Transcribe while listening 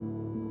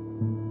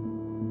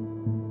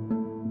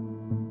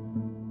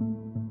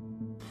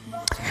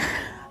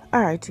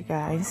Alright, you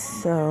guys,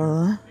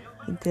 so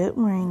good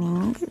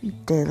morning,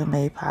 Daily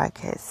May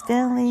Podcast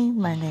family.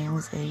 My name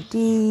is AD.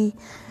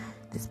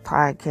 This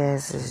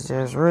podcast is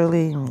just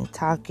really me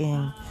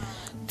talking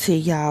to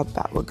y'all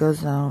about what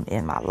goes on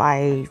in my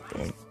life.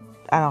 And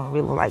I don't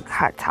really like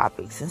hot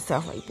topics and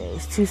stuff like that.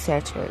 It's too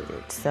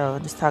saturated, so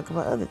just talk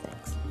about other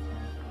things.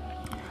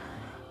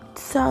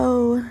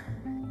 So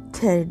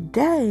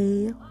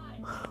today,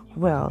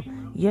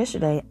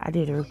 yesterday I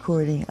did a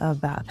recording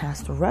about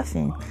Pastor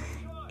Ruffin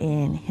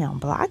and him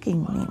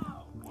blocking me.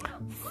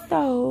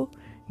 So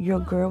your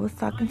girl was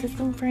talking to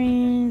some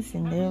friends,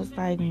 and they was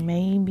like,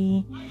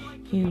 maybe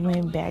he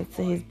went back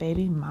to his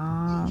baby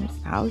mom's.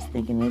 I was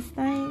thinking the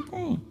same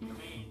thing.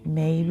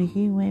 Maybe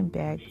he went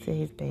back to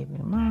his baby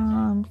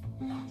mom's,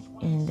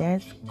 and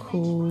that's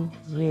cool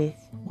with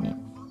me.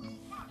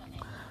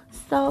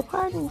 So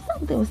part of me,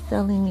 something was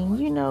telling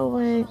me, you know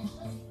what?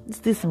 Let's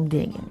do some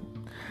digging.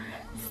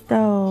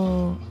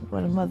 So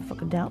what a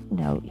motherfucker don't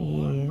know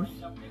is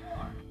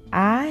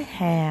I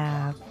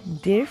have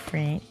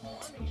different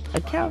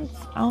accounts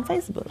on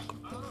Facebook,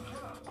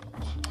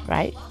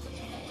 right?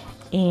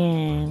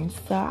 And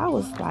so I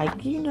was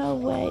like, you know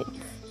what?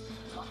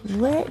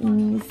 Let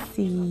me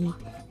see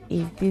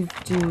if this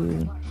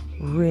dude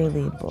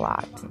really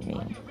blocked me,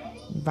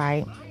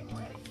 right?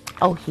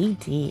 Oh, he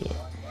did.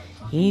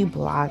 He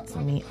blocked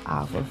me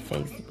off of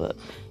Facebook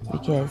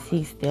because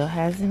he still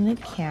has an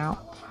account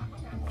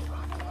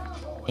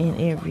and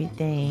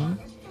everything.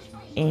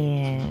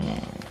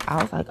 And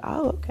I was like,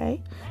 oh,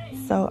 okay.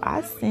 So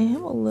I sent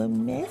him a little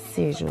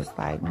message. It was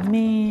like,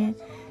 man,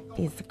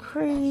 it's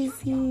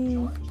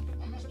crazy.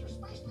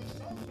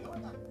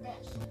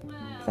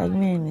 It's like,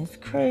 man, it's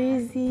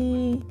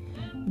crazy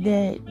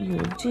that you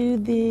would do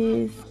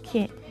this.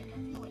 Can't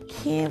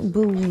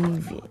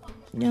believe it.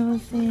 You know what I'm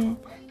saying?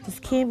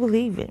 Just can't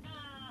believe it.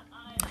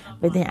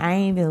 But then I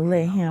ain't even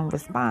let him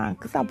respond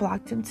because I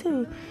blocked him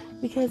too.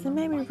 Because it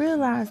made me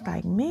realize,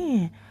 like,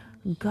 man,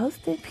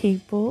 ghosted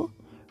people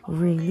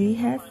really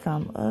has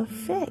some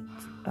effect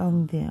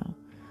on them.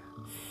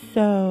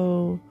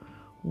 So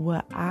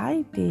what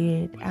I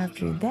did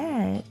after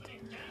that,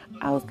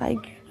 I was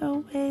like, you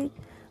know what?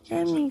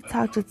 Let me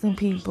talk to some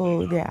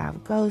people that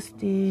I've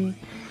ghosted.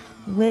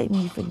 Let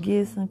me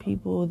forgive some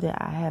people that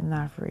I have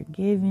not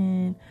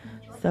forgiven.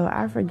 So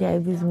I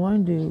forgave this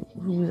one dude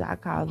who I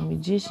called a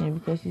magician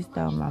because he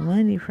stole my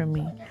money from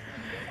me.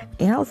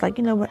 And I was like,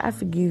 you know what? I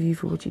forgive you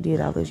for what you did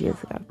all those years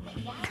ago.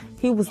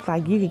 He was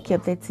like, you could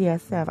keep that to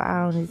yourself.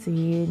 I don't need to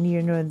hear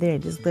near nor there.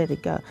 Just let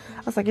it go.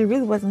 I was like, it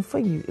really wasn't for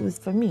you. It was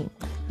for me.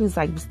 He was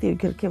like, still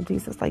could have kept it to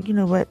yourself. I was like, you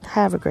know what?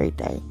 Have a great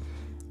day.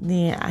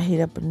 Then I hit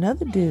up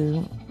another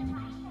dude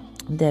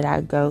that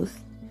I ghost.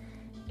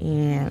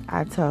 And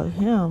I told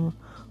him,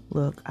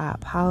 look, I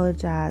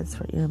apologize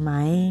for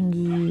MIAing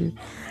you.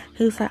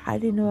 He was like, I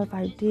didn't know if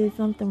I did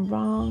something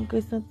wrong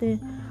or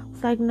something. I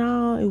was like,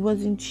 no, it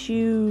wasn't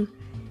you.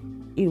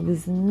 It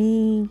was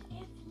me.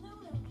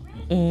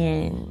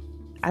 And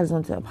I just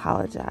wanted to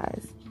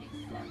apologize.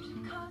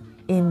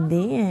 And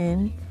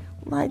then,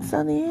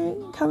 so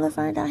then, come to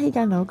find out he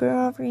got no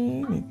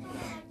girlfriend. And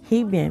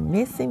he been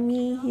missing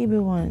me. He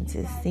been wanting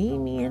to see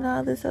me and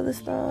all this other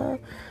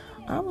stuff.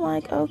 I'm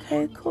like,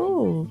 okay,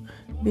 cool.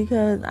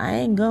 Because I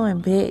ain't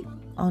going back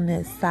on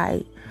that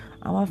site.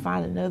 I'm going to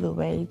find another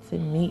way to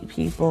meet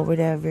people or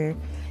whatever.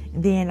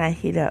 And then I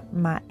hit up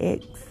my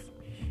ex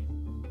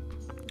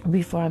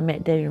before I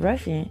met David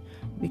Ruffin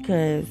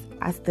because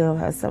I still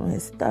have some of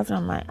his stuff. And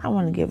I'm like, I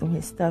want to give him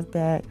his stuff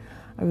back.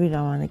 I really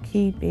don't want to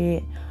keep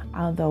it.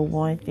 Although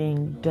one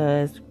thing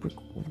does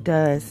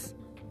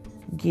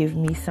give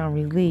me some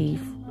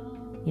relief,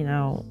 you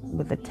know,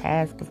 with a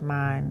task of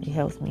mine. It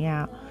helps me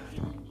out.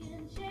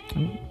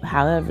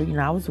 However,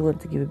 I was willing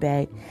to give it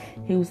back.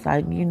 He was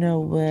like, you know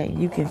what,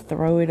 you can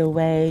throw it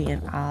away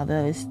and all the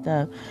other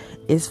stuff.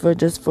 It's for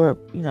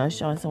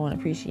showing someone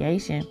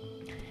appreciation.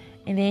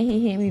 And then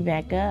he hit me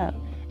back up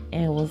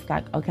and was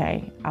like,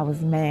 okay, I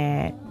was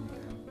mad.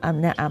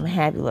 I'm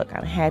happy. Look,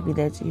 I'm happy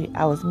that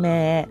I was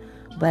mad,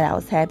 but I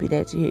was happy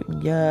that you hit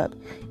me up.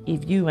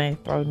 If you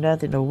ain't throw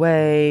nothing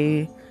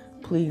away,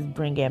 please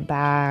bring it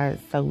by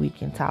so we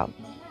can talk.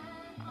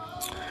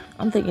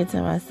 I'm thinking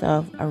to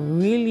myself,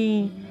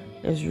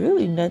 there's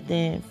really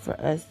nothing for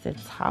us to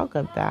talk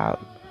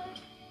about,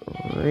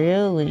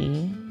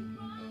 really,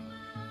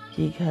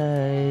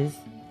 because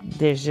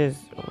there's just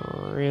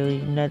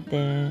really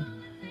nothing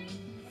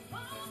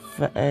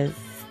for us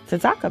to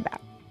talk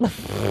about.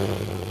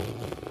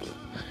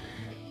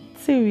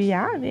 To be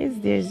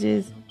honest,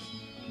 there's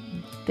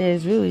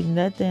really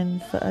nothing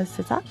for us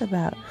to talk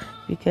about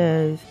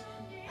because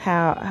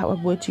how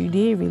what you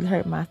did really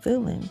hurt my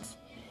feelings.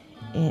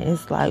 And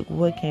it's like,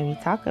 what can we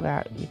talk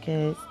about?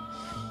 Because,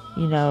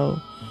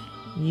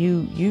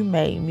 you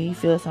made me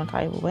feel some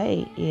type of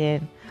way,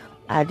 and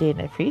I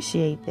didn't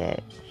appreciate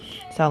that.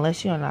 So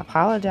unless you're gonna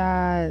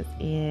apologize,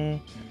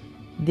 and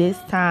this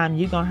time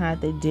you're gonna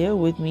have to deal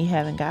with me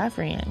having guy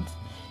friends.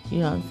 You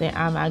know what I'm saying?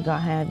 I'm not gonna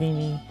have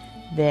any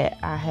that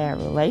I had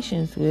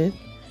relations with,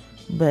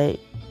 but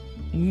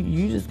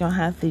you just gonna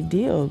have to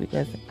deal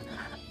because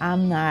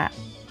I'm not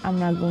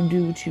gonna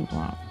do what you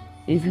want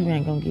if you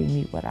ain't gonna give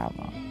me what I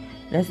want.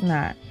 That's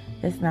not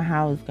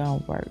how it's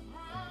gonna work.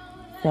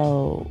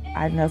 So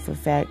I know for a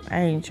fact I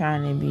ain't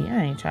trying to be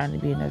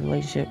in a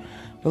relationship.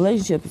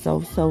 Relationship is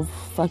so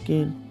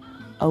fucking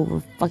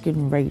over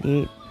fucking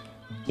rated.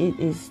 It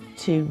is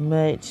too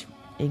much.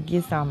 It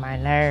gets on my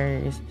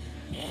nerves.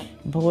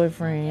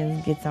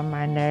 Boyfriends gets on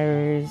my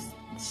nerves.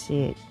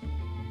 Shit.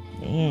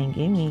 Man,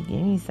 give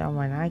me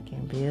someone I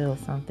can build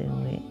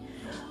something with.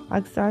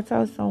 Like, so I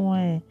told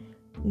someone,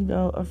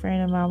 a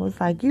friend of mine was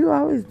like, you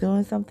always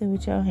doing something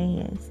with your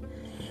hands.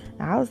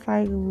 And I was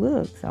like,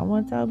 look,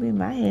 someone told me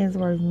my hands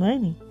worth a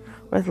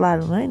lot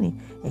of money.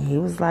 And he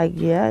was like,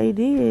 yeah, it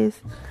is.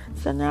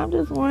 So now I'm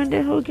just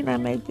wondering, who can I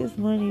make this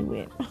money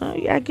with?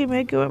 I can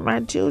make it with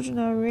my children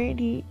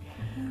already.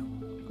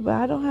 But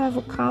I don't have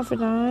a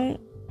confidant.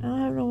 I don't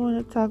have no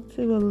one to talk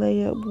to or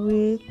lay up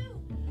with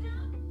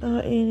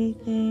or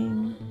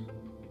anything.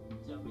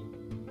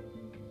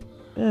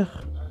 Ugh,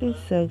 it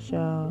sucks,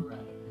 y'all.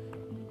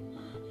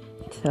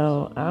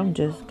 So I'm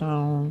just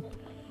gonna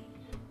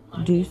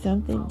do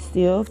something,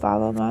 still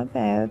follow my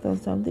path on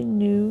something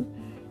new,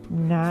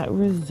 not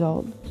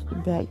result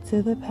back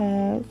to the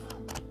past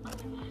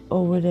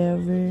or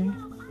whatever.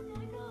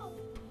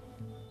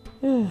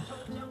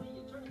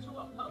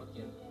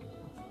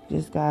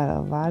 Just got a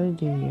lot to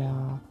do,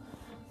 y'all.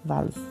 A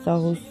lot of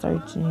soul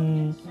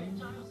searching,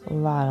 a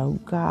lot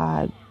of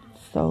God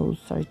soul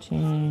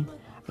searching.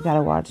 I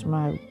gotta watch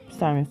my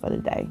sermon for the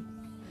day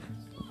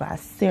by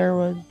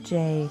Sarah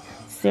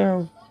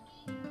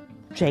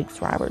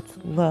Jakes Roberts.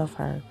 Love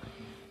her.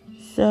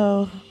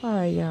 So,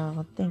 alright,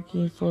 y'all. Thank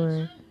you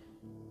for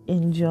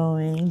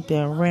enjoying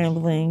the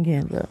rambling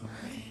and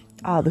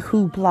all the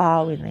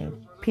hoopla and the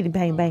pitty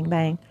bang bang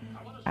bang.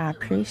 I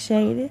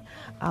appreciate it.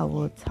 I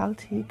will talk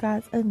to you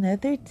guys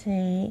another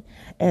day.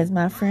 As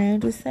my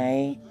friend would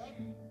say,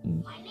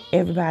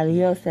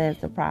 everybody else has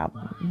the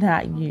problem,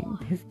 not you.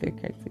 Mr.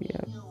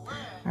 Casio.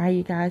 Alright,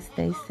 you guys,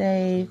 stay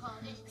safe,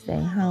 stay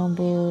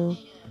humble.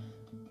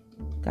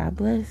 God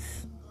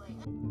bless.